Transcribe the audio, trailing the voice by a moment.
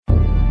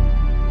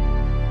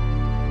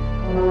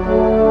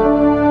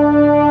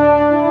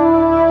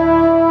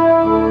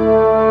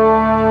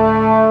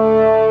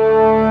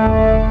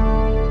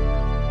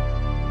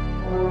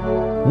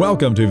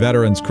Welcome to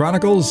Veterans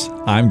Chronicles.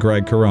 I'm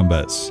Greg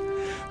Corombos.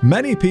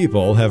 Many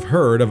people have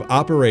heard of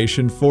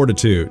Operation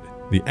Fortitude,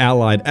 the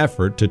Allied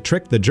effort to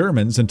trick the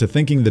Germans into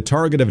thinking the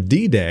target of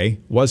D-Day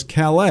was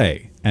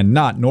Calais and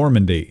not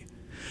Normandy.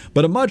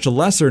 But a much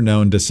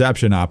lesser-known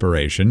deception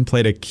operation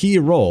played a key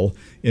role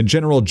in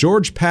General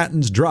George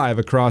Patton's drive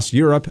across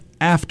Europe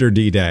after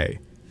D-Day.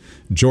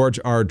 George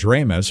R.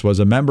 Dramis was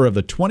a member of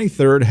the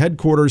 23rd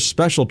Headquarters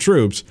Special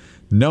Troops,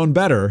 known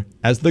better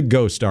as the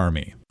Ghost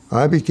Army.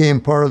 I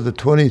became part of the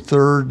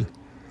 23rd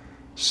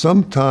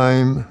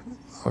sometime,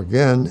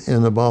 again,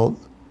 in about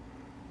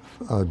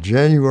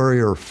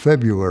January or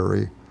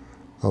February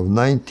of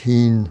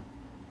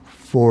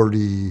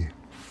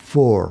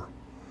 1944,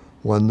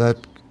 when that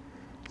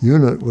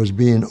unit was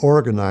being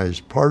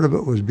organized. Part of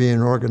it was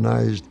being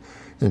organized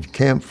in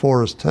Camp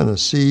Forest,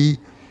 Tennessee,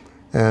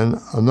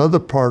 and another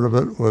part of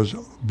it was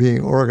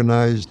being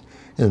organized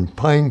in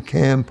Pine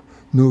Camp,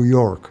 New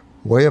York,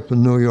 way up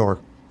in New York.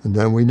 And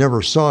then we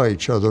never saw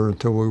each other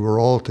until we were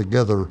all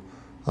together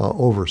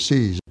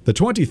overseas. The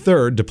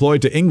 23rd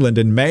deployed to England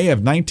in May of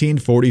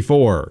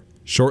 1944,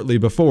 shortly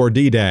before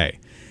D-Day,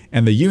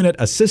 and the unit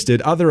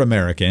assisted other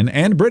American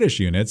and British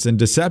units in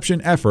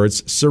deception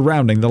efforts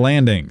surrounding the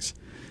landings.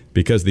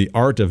 Because the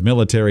art of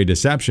military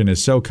deception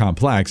is so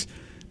complex,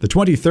 the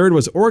 23rd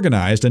was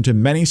organized into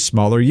many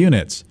smaller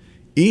units,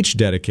 each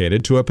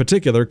dedicated to a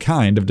particular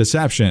kind of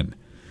deception.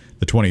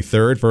 The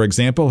 23rd, for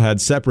example,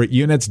 had separate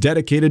units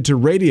dedicated to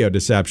radio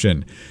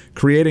deception,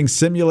 creating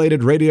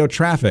simulated radio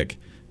traffic,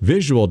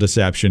 visual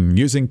deception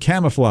using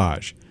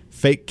camouflage,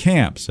 fake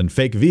camps, and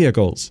fake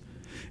vehicles.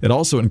 It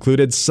also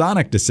included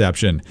sonic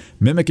deception,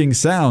 mimicking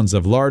sounds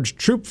of large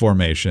troop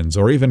formations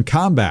or even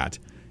combat,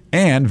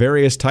 and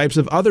various types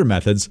of other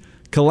methods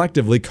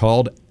collectively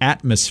called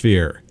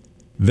atmosphere.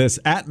 This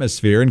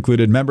atmosphere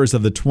included members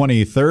of the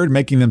 23rd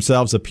making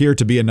themselves appear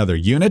to be another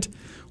unit,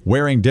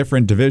 wearing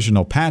different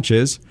divisional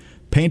patches,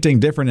 painting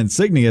different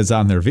insignias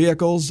on their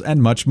vehicles,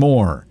 and much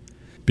more.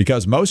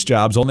 Because most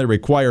jobs only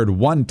required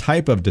one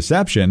type of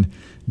deception,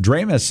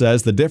 Dramis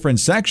says the different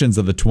sections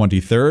of the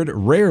 23rd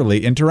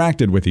rarely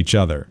interacted with each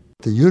other.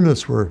 The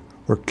units were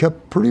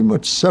kept pretty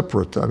much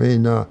separate. I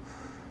mean,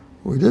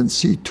 we didn't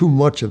see too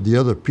much of the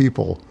other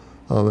people.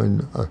 I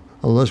mean,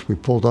 unless we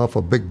pulled off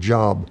a big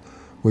job,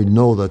 we'd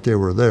know that they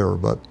were there.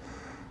 But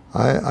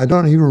I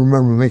don't even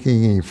remember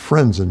making any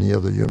friends in the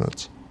other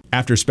units.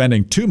 After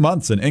spending 2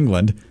 months in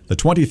England, the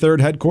 23rd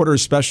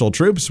Headquarters Special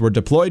Troops were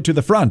deployed to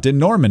the front in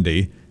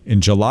Normandy in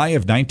July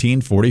of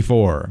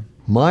 1944.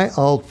 My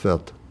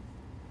outfit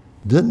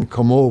didn't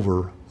come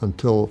over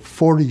until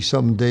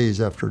 40-some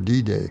days after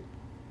D-Day.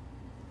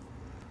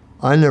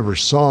 I never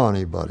saw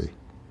anybody.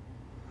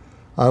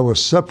 I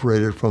was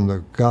separated from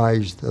the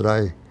guys that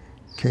I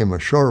came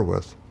ashore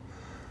with.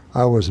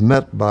 I was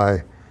met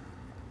by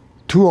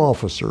 2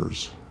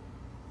 officers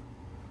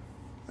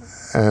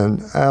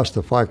and asked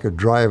if I could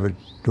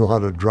know how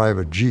to drive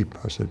a Jeep.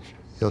 I said,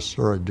 yes,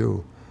 sir, I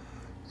do.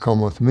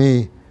 Come with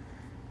me.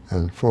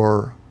 And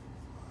for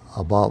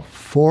about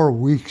 4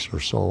 weeks or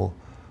so,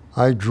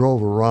 I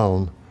drove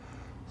around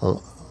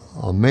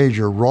a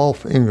Major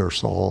Rolf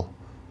Ingersoll,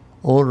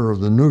 owner of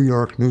the New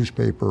York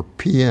newspaper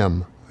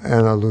PM,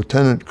 and a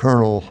Lieutenant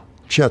Colonel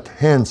Chet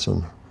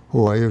Hansen,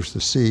 who I used to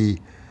see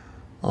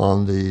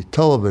on the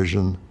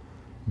television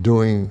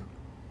doing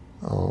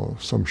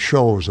some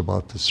shows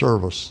about the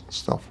service and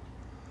stuff.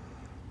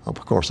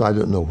 Of course, I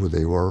didn't know who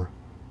they were.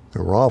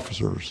 They were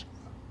officers.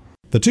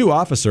 The 2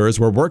 officers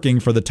were working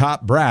for the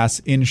top brass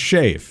in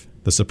SHAEF,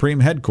 the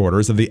supreme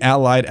headquarters of the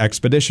Allied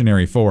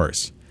Expeditionary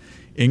Force.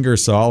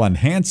 Ingersoll and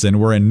Hansen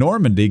were in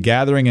Normandy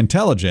gathering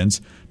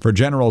intelligence for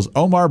Generals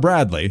Omar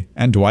Bradley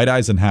and Dwight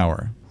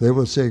Eisenhower. They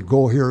would say,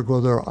 go here, go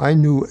there. I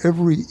knew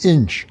every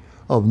inch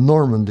of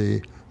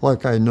Normandy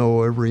like I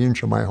know every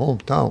inch of my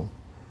hometown.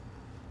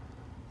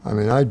 I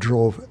mean, I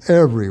drove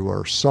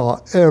everywhere,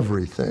 saw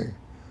everything,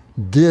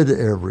 did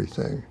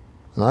everything.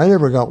 And I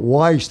never got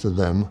wise to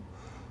them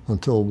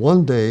until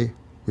one day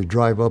we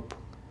drive up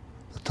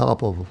the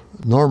top of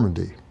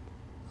Normandy,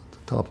 the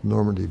top of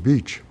Normandy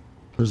Beach.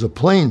 There's a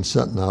plane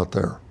sitting out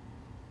there.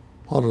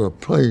 How did a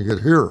plane get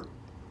here?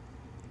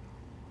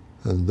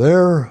 And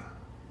there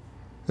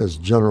is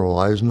General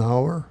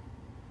Eisenhower,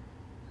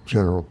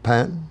 General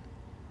Patton,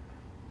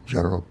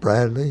 General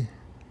Bradley,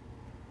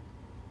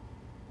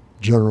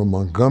 General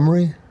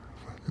Montgomery,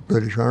 the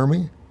British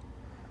Army,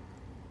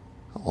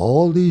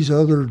 all these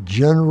other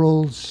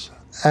generals,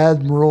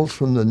 admirals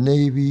from the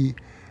Navy,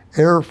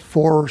 Air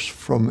Force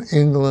from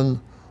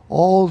England,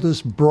 all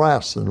this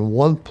brass in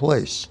one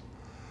place.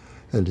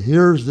 And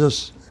here's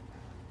this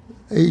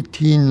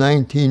 18,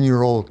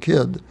 19-year-old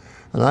kid,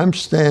 and I'm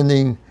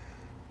standing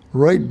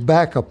right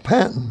back of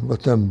Patton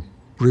with them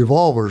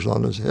revolvers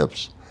on his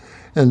hips.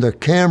 And the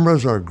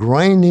cameras are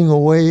grinding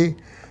away,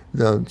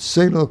 the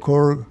Signal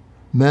Corps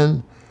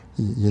men,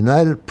 the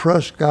United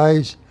Press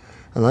guys,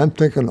 and I'm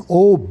thinking,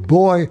 oh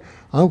boy,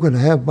 I'm going to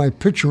have my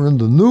picture in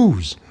the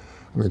news.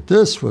 I mean,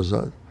 this was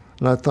and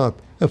I thought,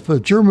 if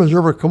the Germans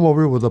ever come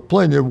over here with a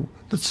plane,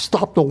 let's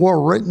stop the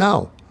war right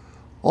now.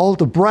 All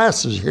the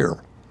brass is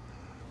here.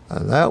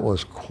 And that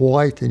was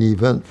quite an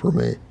event for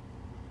me.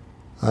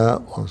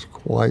 That was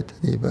quite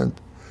an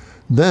event.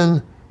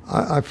 Then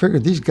I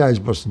figured these guys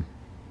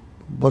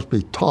must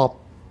be top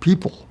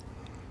people.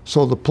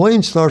 So the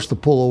plane starts to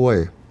pull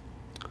away.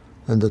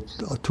 And the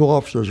two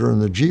officers are in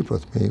the Jeep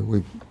with me.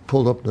 We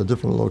pulled up in a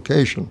different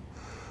location.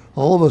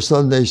 All of a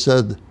sudden they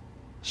said,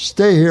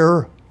 "Stay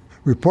here,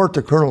 report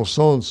to Colonel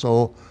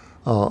so-and-so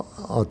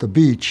at the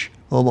beach,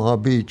 Omaha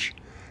Beach,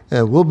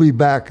 and we'll be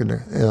back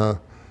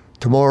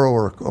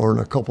tomorrow or in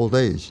a couple of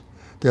days."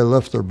 They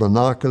left their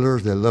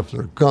binoculars, they left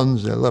their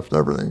guns, they left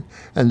everything.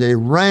 And they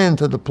ran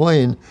to the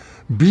plane,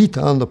 beat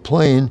on the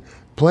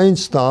plane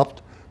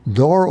stopped,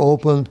 door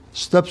opened,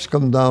 steps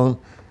come down,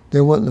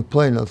 they went in the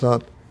plane. I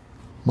thought,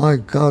 my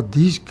God,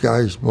 these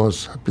guys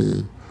must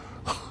be,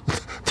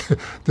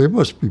 they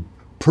must be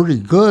pretty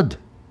good.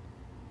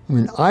 I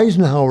mean,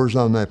 Eisenhower's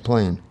on that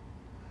plane,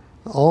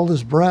 all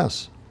this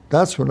brass.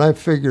 That's when I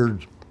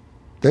figured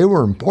they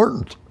were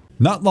important.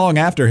 Not long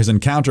after his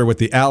encounter with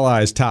the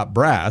Allies' top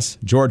brass,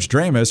 George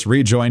Dramus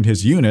rejoined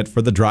his unit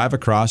for the drive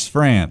across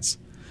France.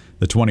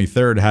 The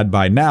 23rd had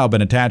by now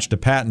been attached to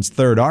Patton's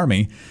Third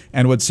Army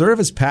and would serve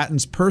as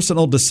Patton's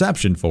personal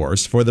deception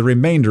force for the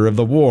remainder of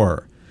the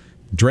war.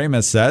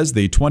 Dramus says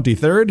the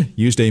 23rd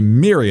used a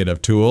myriad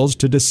of tools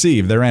to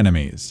deceive their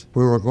enemies.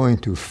 We were going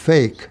to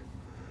fake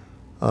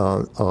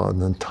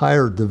an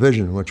entire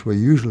division, which we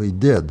usually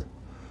did.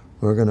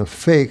 We were going to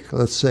fake,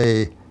 let's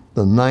say,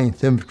 the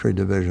 9th Infantry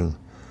Division.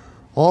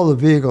 All the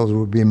vehicles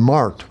would be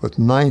marked with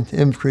 9th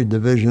Infantry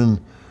Division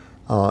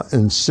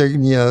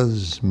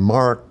insignias,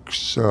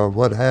 marks,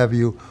 what have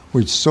you.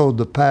 We'd sewed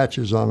the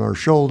patches on our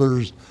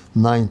shoulders,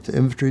 9th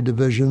Infantry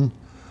Division.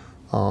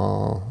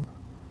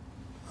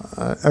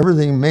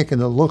 Everything making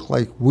it look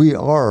like we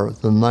are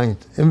the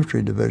 9th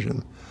Infantry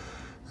Division.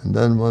 And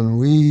then when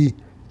we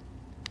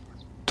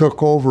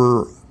took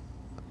over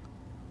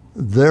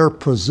their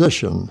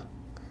position,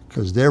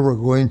 because they were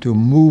going to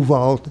move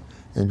out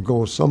and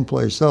go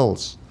someplace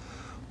else,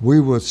 we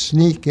would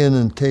sneak in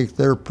and take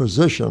their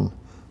position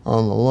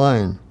on the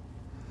line.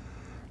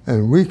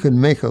 And we could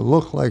make it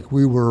look like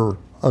we were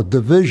a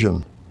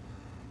division,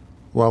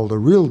 while the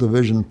real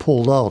division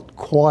pulled out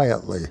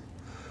quietly.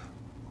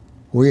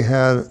 We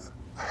had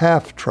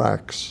half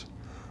tracks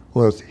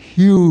with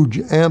huge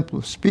amp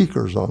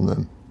speakers on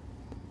them,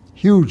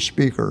 huge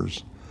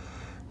speakers.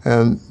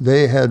 And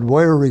they had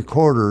wire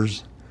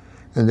recorders,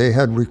 and they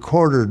had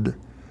recorded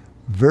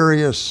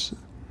various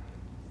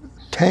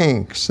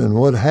tanks and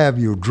what have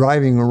you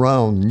driving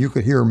around, and you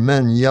could hear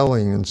men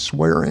yelling and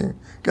swearing,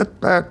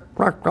 "Get that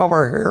truck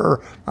over here,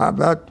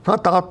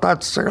 put out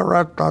that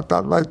cigarette,"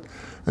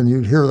 and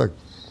you'd hear the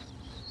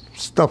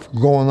stuff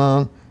going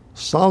on.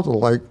 Sounded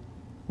like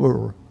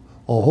a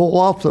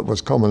whole outfit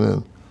was coming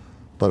in,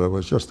 but it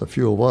was just a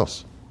few of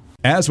us.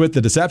 As with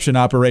the deception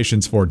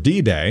operations for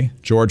D-Day,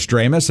 George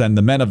Dramus and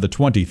the men of the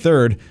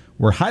 23rd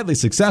were highly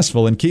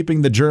successful in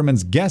keeping the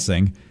Germans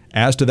guessing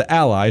as to the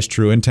Allies'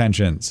 true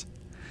intentions.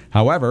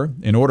 However,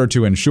 in order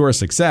to ensure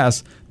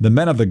success, the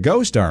men of the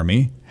Ghost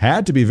Army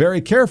had to be very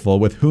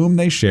careful with whom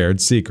they shared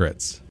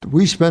secrets.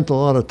 We spent a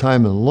lot of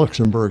time in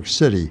Luxembourg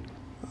City.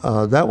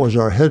 That was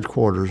our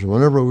headquarters.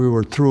 Whenever we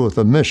were through with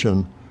a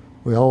mission,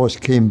 we always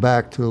came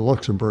back to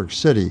Luxembourg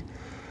City.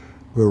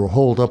 We were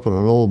holed up in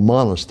an old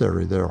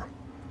monastery there.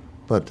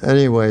 But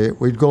anyway,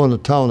 we'd go into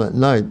town at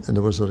night, and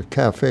there was a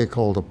cafe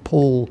called the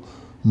Pole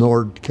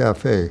Nord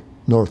Cafe,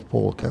 North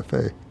Pole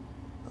Cafe.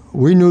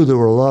 We knew there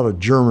were a lot of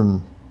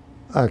German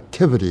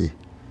activity,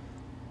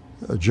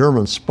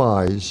 German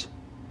spies.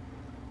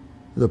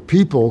 The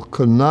people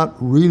could not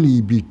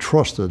really be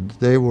trusted.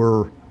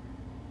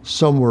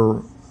 Some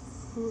were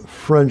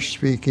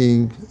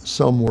French-speaking,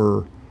 some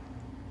were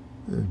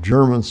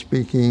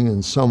German-speaking,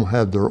 and some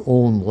had their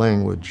own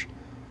language,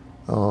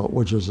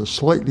 which is a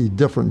slightly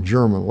different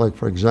German. Like,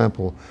 for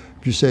example,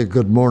 if you say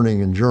good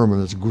morning in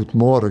German, it's Gut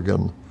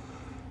Morgen.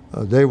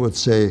 They would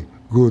say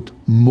Gut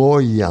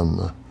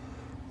Morgen.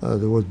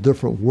 There were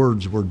different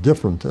words were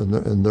different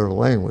in their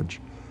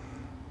language.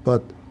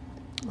 But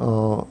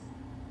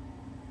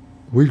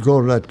we'd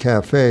go to that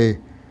cafe,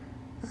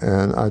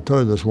 and I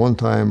told you this one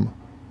time,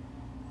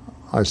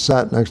 I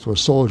sat next to a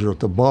soldier at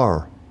the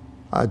bar.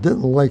 I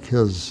didn't like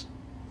his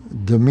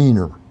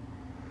demeanor,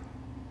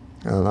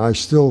 and I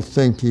still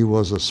think he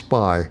was a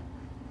spy.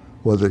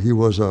 Whether he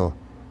was a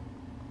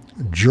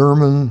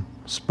German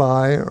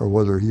spy or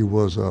whether he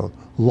was a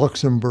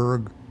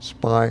Luxembourg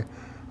spy,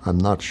 I'm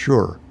not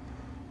sure.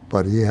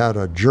 But he had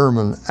a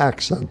German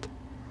accent.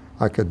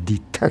 I could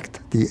detect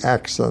the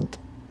accent.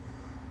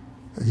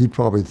 He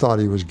probably thought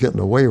he was getting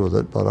away with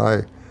it, but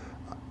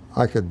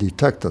I could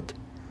detect it.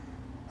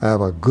 I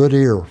have a good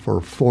ear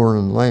for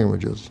foreign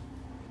languages.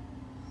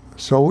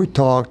 So we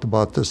talked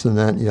about this and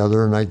that and the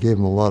other, and I gave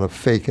him a lot of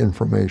fake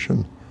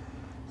information.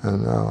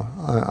 And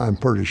I'm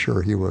pretty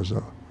sure he was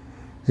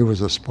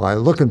a spy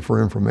looking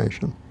for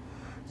information.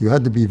 You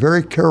had to be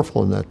very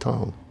careful in that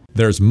town.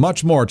 There's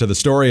much more to the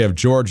story of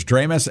George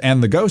Dramus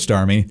and the Ghost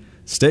Army.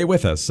 Stay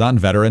with us on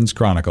Veterans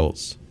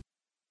Chronicles.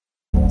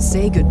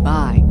 Say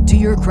goodbye to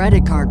your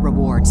credit card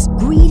rewards.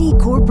 Greedy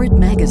corporate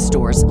mega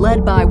stores,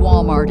 led by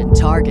Walmart and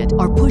Target,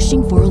 are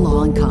pushing for a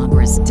law in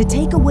Congress to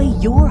take away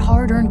your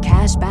hard-earned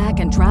cash back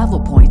and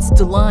travel points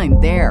to line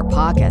their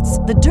pockets.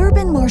 The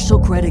Durbin-Marshall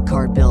credit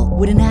card bill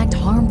would enact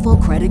harmful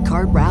credit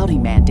card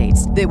routing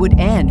mandates that would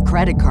end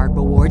credit card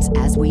rewards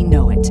as we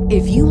know it.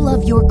 If you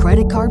love your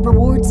credit card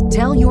rewards,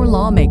 tell your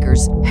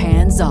lawmakers,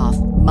 hands off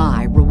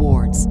my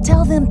rewards.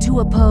 Tell them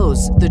to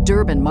oppose the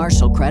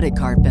Durbin-Marshall credit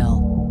card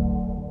bill.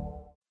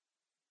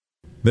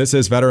 This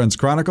is Veterans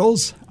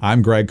Chronicles.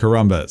 I'm Greg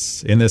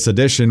Corombos. In this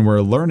edition,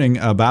 we're learning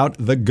about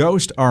the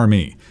Ghost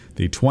Army,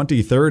 the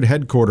 23rd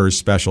Headquarters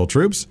Special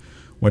Troops,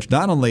 which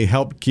not only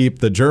helped keep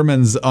the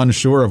Germans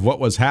unsure of what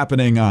was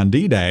happening on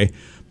D-Day,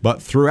 but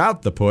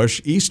throughout the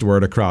push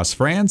eastward across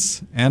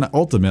France and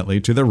ultimately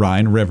to the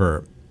Rhine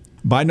River.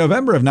 By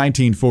November of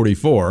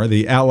 1944,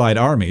 the Allied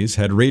armies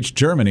had reached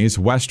Germany's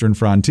western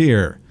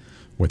frontier.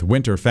 With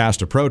winter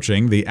fast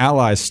approaching, the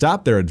Allies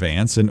stopped their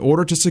advance in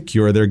order to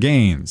secure their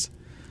gains.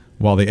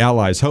 While the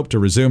Allies hoped to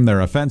resume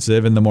their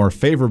offensive in the more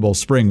favorable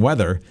spring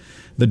weather,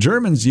 the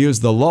Germans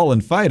used the lull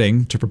in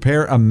fighting to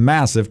prepare a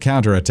massive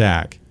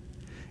counterattack.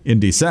 In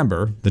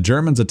December, the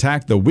Germans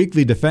attacked the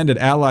weakly defended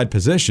Allied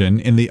position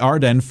in the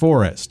Ardennes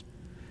Forest.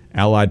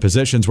 Allied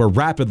positions were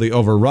rapidly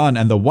overrun,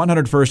 and the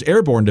 101st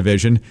Airborne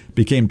Division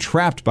became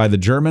trapped by the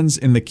Germans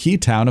in the key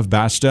town of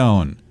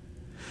Bastogne.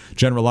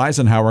 General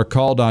Eisenhower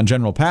called on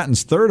General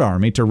Patton's Third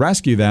Army to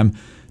rescue them,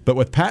 but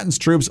with Patton's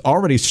troops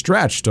already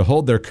stretched to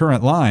hold their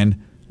current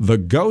line, the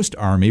Ghost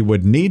Army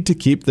would need to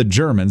keep the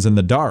Germans in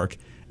the dark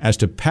as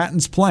to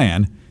Patton's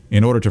plan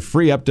in order to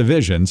free up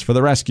divisions for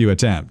the rescue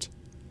attempt.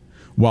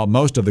 While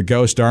most of the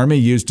Ghost Army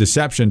used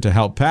deception to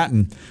help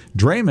Patton,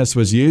 Dramus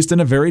was used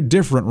in a very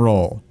different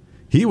role.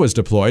 He was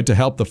deployed to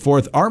help the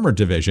 4th Armored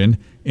Division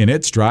in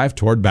its drive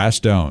toward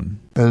Bastogne.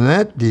 In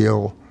that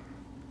deal,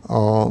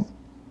 my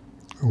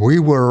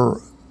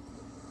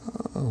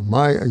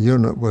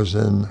unit was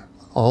in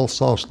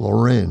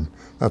Alsace-Lorraine,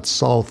 that's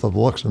south of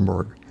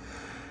Luxembourg.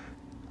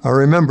 I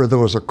remember there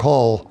was a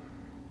call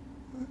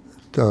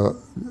to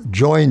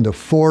join the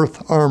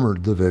 4th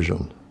Armored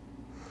Division.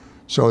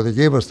 So they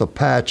gave us the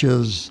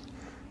patches,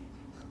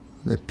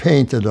 they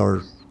painted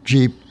our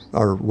Jeep,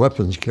 our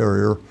weapons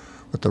carrier,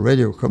 with the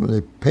radio equipment.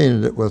 They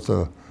painted it with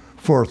the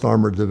 4th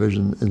Armored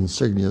Division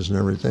insignias and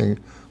everything.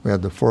 We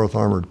had the 4th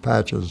Armored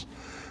patches.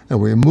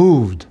 And we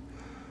moved,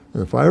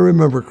 if I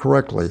remember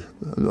correctly,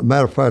 as a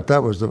matter of fact,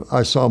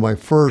 I saw my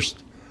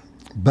first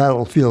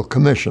battlefield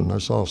commission. I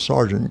saw a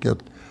sergeant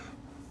get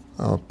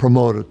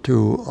promoted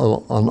to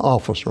an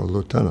officer, a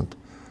lieutenant.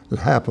 It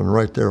happened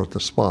right there at the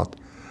spot.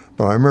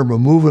 But I remember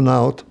moving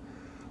out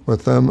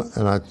with them,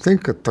 and I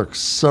think it took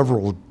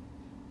several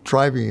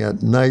driving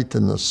at night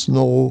in the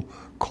snow,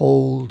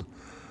 cold,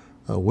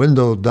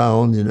 window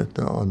down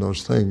on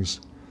those things.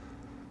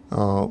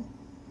 That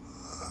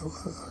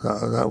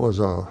was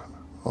a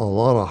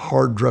lot of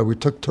hard drive. We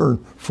took turns,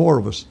 4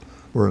 of us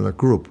were in a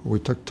group. We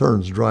took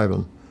turns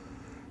driving,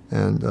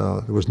 and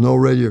there was no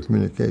radio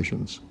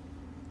communications.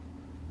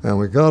 And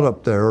we got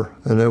up there,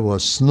 and it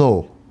was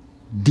snow,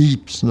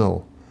 deep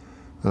snow.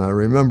 And I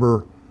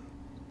remember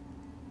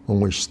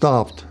when we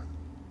stopped,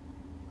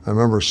 I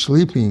remember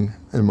sleeping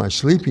in my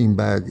sleeping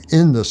bag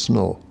in the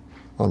snow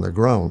on the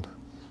ground.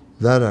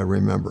 That I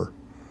remember.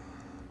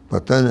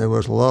 But then it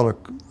was a lot of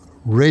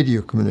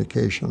radio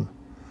communication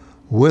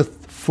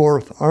with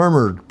 4th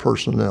Armored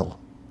personnel.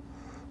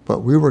 But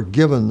we were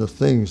given the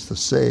things to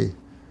say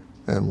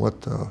and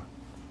what,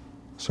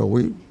 so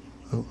we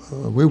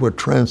would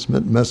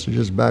transmit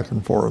messages back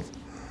and forth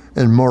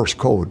in Morse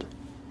code,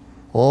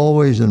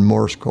 always in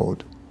Morse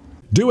code.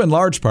 Due in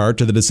large part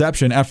to the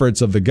deception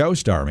efforts of the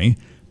Ghost Army,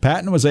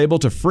 Patton was able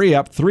to free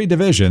up 3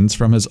 divisions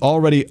from his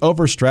already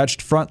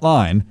overstretched front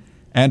line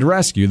and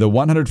rescue the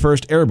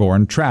 101st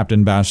Airborne trapped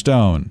in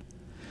Bastogne.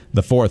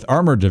 The 4th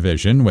Armored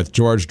Division, with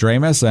George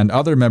Dramus and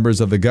other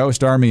members of the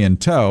Ghost Army in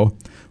tow,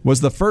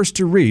 was the first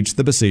to reach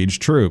the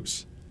besieged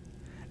troops.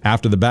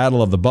 After the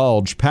Battle of the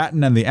Bulge,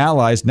 Patton and the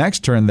Allies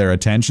next turned their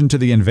attention to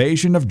the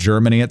invasion of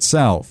Germany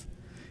itself.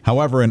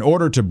 However, in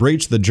order to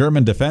breach the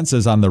German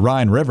defenses on the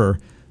Rhine River,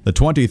 the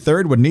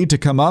 23rd would need to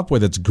come up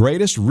with its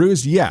greatest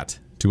ruse yet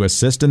to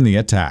assist in the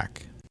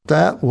attack.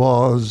 That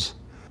was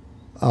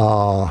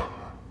one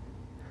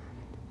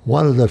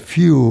of the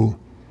few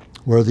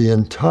where the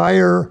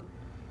entire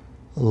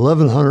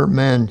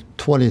 1,100-man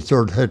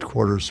 23rd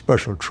Headquarters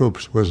Special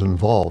Troops was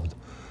involved.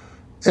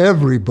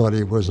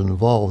 Everybody was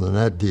involved in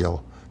that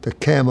deal. The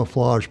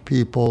camouflage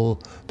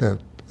people, the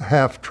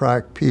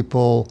half-track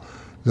people,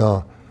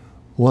 the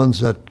ones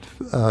that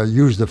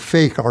used the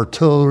fake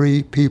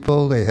artillery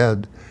people. They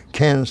had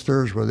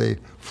canisters where they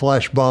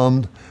flash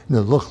bombed and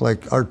it looked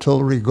like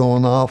artillery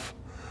going off.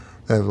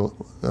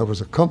 That was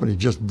a company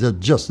just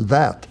did just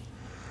that.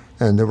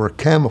 And there were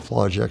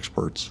camouflage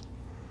experts.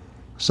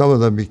 Some of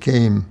them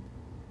became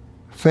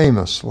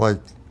famous, like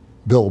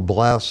Bill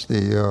Blass,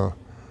 the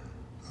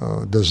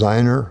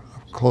designer,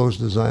 clothes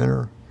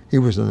designer. He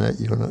was in that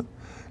unit.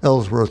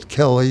 Ellsworth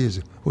Kelly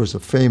was a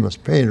famous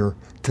painter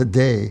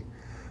today,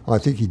 I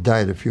think he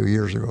died a few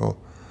years ago.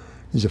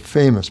 He's a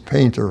famous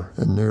painter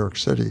in New York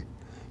City.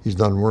 He's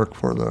done work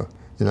for the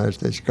United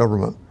States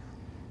government.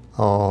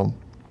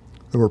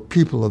 There were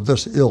people of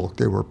this ilk.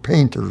 They were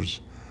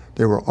painters.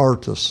 They were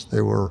artists.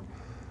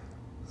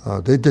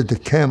 They did the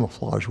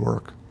camouflage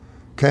work.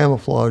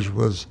 Camouflage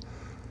was,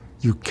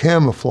 you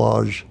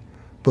camouflage,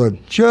 but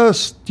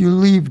you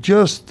leave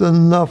just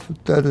enough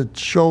that it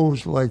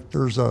shows like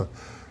there's a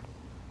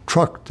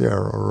truck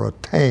there or a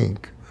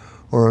tank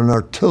or an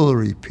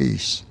artillery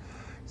piece.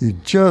 You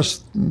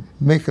just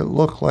make it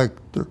look like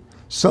there's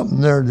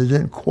something there that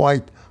didn't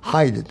quite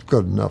hide it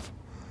good enough.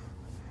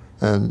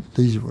 And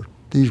these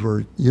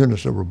were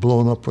units that were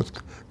blown up with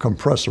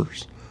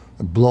compressors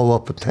and blow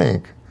up a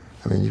tank.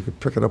 I mean, you could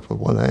pick it up with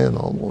one hand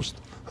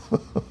almost.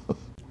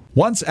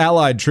 Once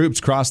Allied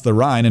troops crossed the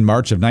Rhine in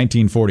March of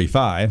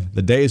 1945,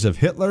 the days of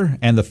Hitler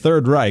and the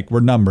Third Reich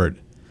were numbered.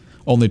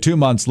 Only 2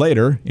 months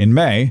later, in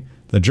May,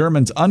 the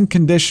Germans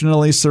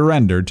unconditionally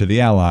surrendered to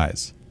the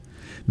Allies.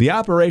 The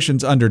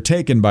operations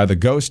undertaken by the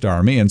Ghost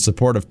Army in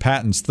support of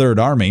Patton's Third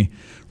Army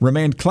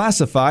remained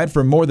classified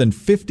for more than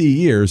 50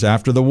 years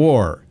after the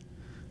war.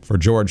 For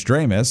George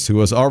Dramis, who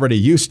was already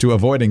used to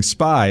avoiding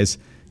spies,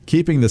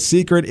 keeping the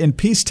secret in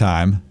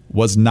peacetime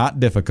was not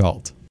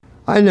difficult.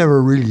 I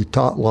never really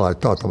talked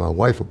to my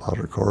wife about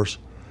it, of course,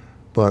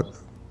 but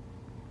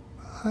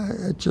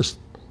I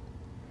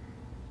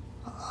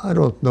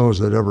don't know as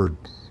it ever,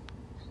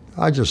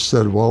 I just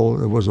said,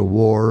 well, it was a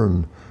war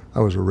and I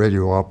was a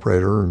radio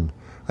operator and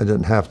I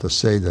didn't have to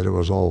say that it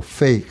was all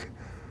fake.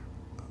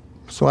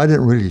 So I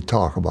didn't really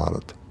talk about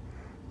it.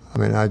 I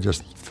mean, I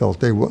just felt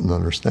they wouldn't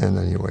understand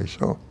anyway,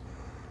 so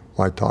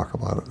why talk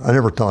about it? I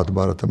never talked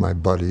about it to my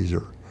buddies,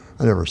 or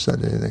I never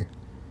said anything.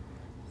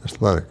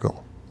 Just let it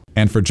go.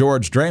 And for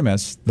George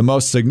Dramis, the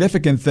most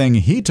significant thing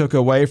he took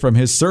away from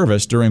his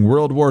service during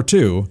World War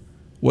II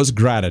was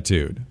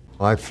gratitude.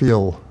 I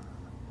feel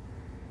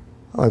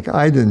like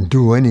I didn't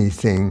do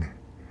anything.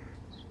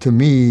 To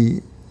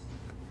me,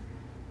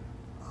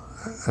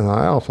 and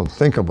I often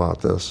think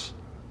about this,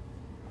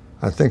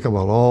 I think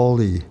about all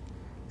the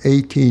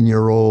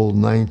 18-year-old,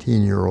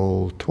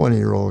 19-year-old,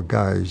 20-year-old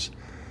guys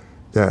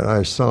that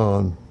I saw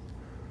on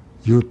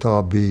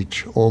Utah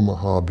Beach,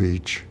 Omaha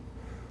Beach,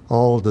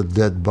 all the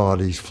dead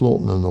bodies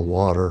floating in the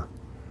water,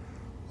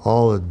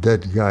 all the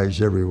dead guys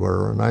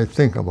everywhere, and I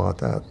think about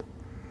that.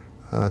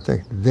 And I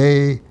think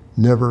they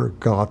never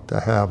got to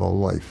have a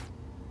life.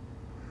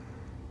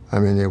 I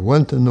mean, they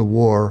went in the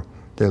war,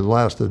 they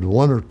lasted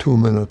 1 or 2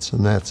 minutes,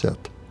 and that's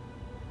it.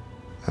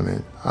 I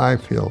mean, I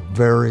feel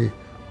very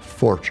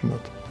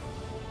fortunate.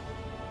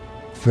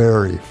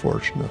 Very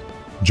fortunate.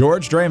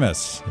 George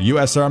Dramis, a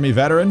U.S. Army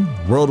veteran,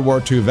 World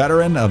War II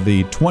veteran of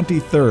the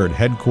 23rd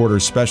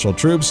Headquarters Special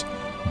Troops,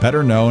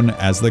 better known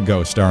as the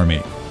Ghost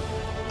Army.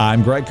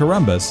 I'm Greg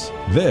Corombos.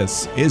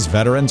 This is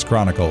Veterans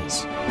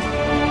Chronicles.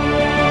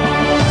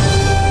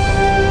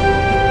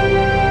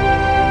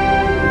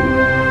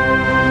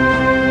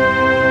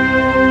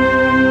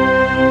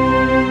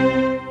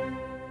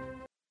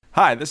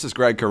 Hi, this is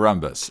Greg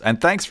Corombos,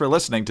 and thanks for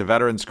listening to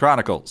Veterans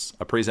Chronicles,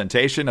 a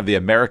presentation of the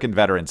American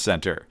Veterans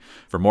Center.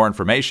 For more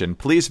information,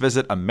 please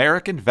visit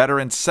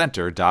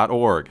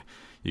AmericanVeteransCenter.org.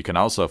 You can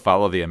also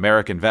follow the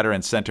American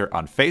Veterans Center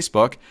on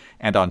Facebook,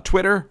 and on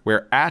Twitter,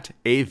 we're at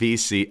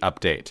AVC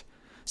Update.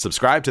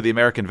 Subscribe to the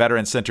American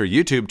Veterans Center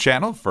YouTube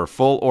channel for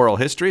full oral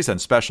histories and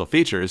special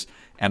features,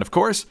 and of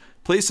course,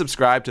 please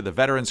subscribe to the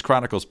Veterans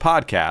Chronicles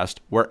podcast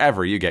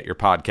wherever you get your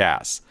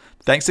podcasts.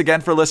 Thanks again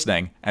for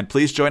listening, and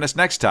please join us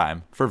next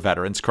time for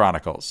Veterans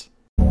Chronicles.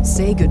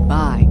 Say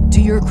goodbye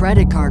to your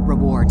credit card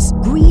rewards.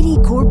 Greedy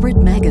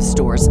corporate mega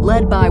stores,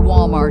 led by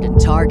Walmart and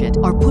Target,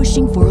 are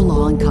pushing for a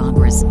law in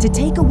Congress to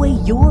take away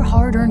your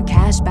hard-earned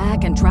cash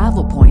back and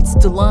travel points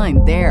to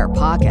line their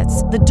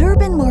pockets. The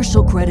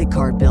Durbin-Marshall credit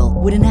card bill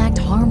would enact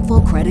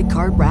harmful credit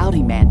card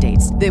routing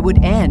mandates that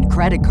would end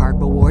credit card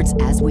rewards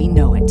as we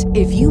know it.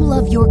 If you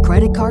love your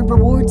credit card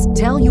rewards,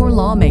 tell your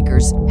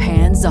lawmakers,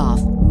 hands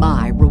off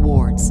my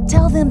rewards.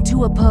 Tell them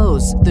to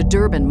oppose the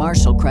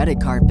Durbin-Marshall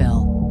credit card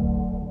bill.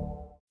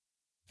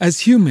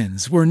 As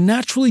humans, we're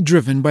naturally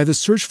driven by the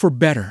search for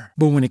better.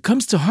 But when it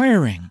comes to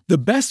hiring, the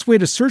best way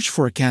to search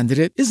for a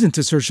candidate isn't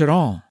to search at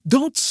all.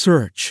 Don't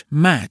search,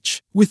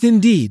 match with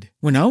Indeed.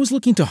 When I was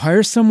looking to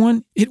hire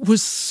someone, it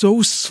was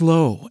so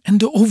slow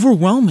and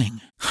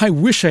overwhelming. I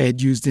wish I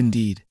had used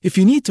Indeed. If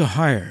you need to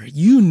hire,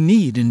 you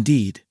need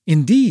Indeed.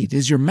 Indeed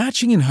is your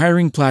matching and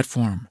hiring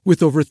platform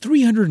with over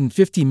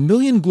 350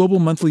 million global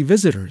monthly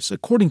visitors,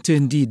 according to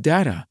Indeed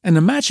data, and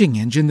a matching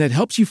engine that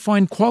helps you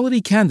find quality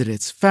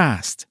candidates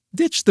fast.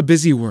 Ditch the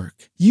busy work.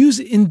 Use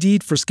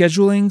Indeed for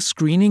scheduling,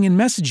 screening, and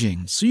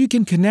messaging so you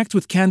can connect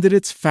with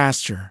candidates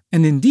faster.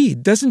 And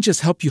Indeed doesn't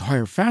just help you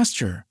hire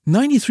faster.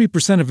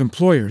 93% of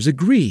employers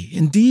agree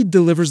Indeed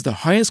delivers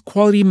the highest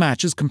quality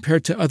matches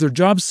compared to other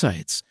job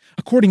sites,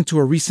 according to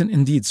a recent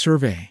Indeed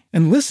survey.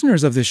 And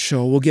listeners of this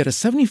show will get a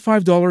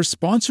 $75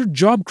 sponsored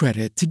job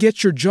credit to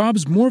get your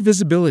jobs more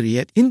visibility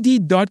at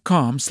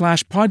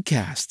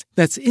Indeed.com/podcast.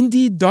 That's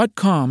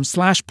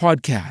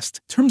Indeed.com/podcast.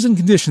 Terms and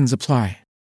conditions apply.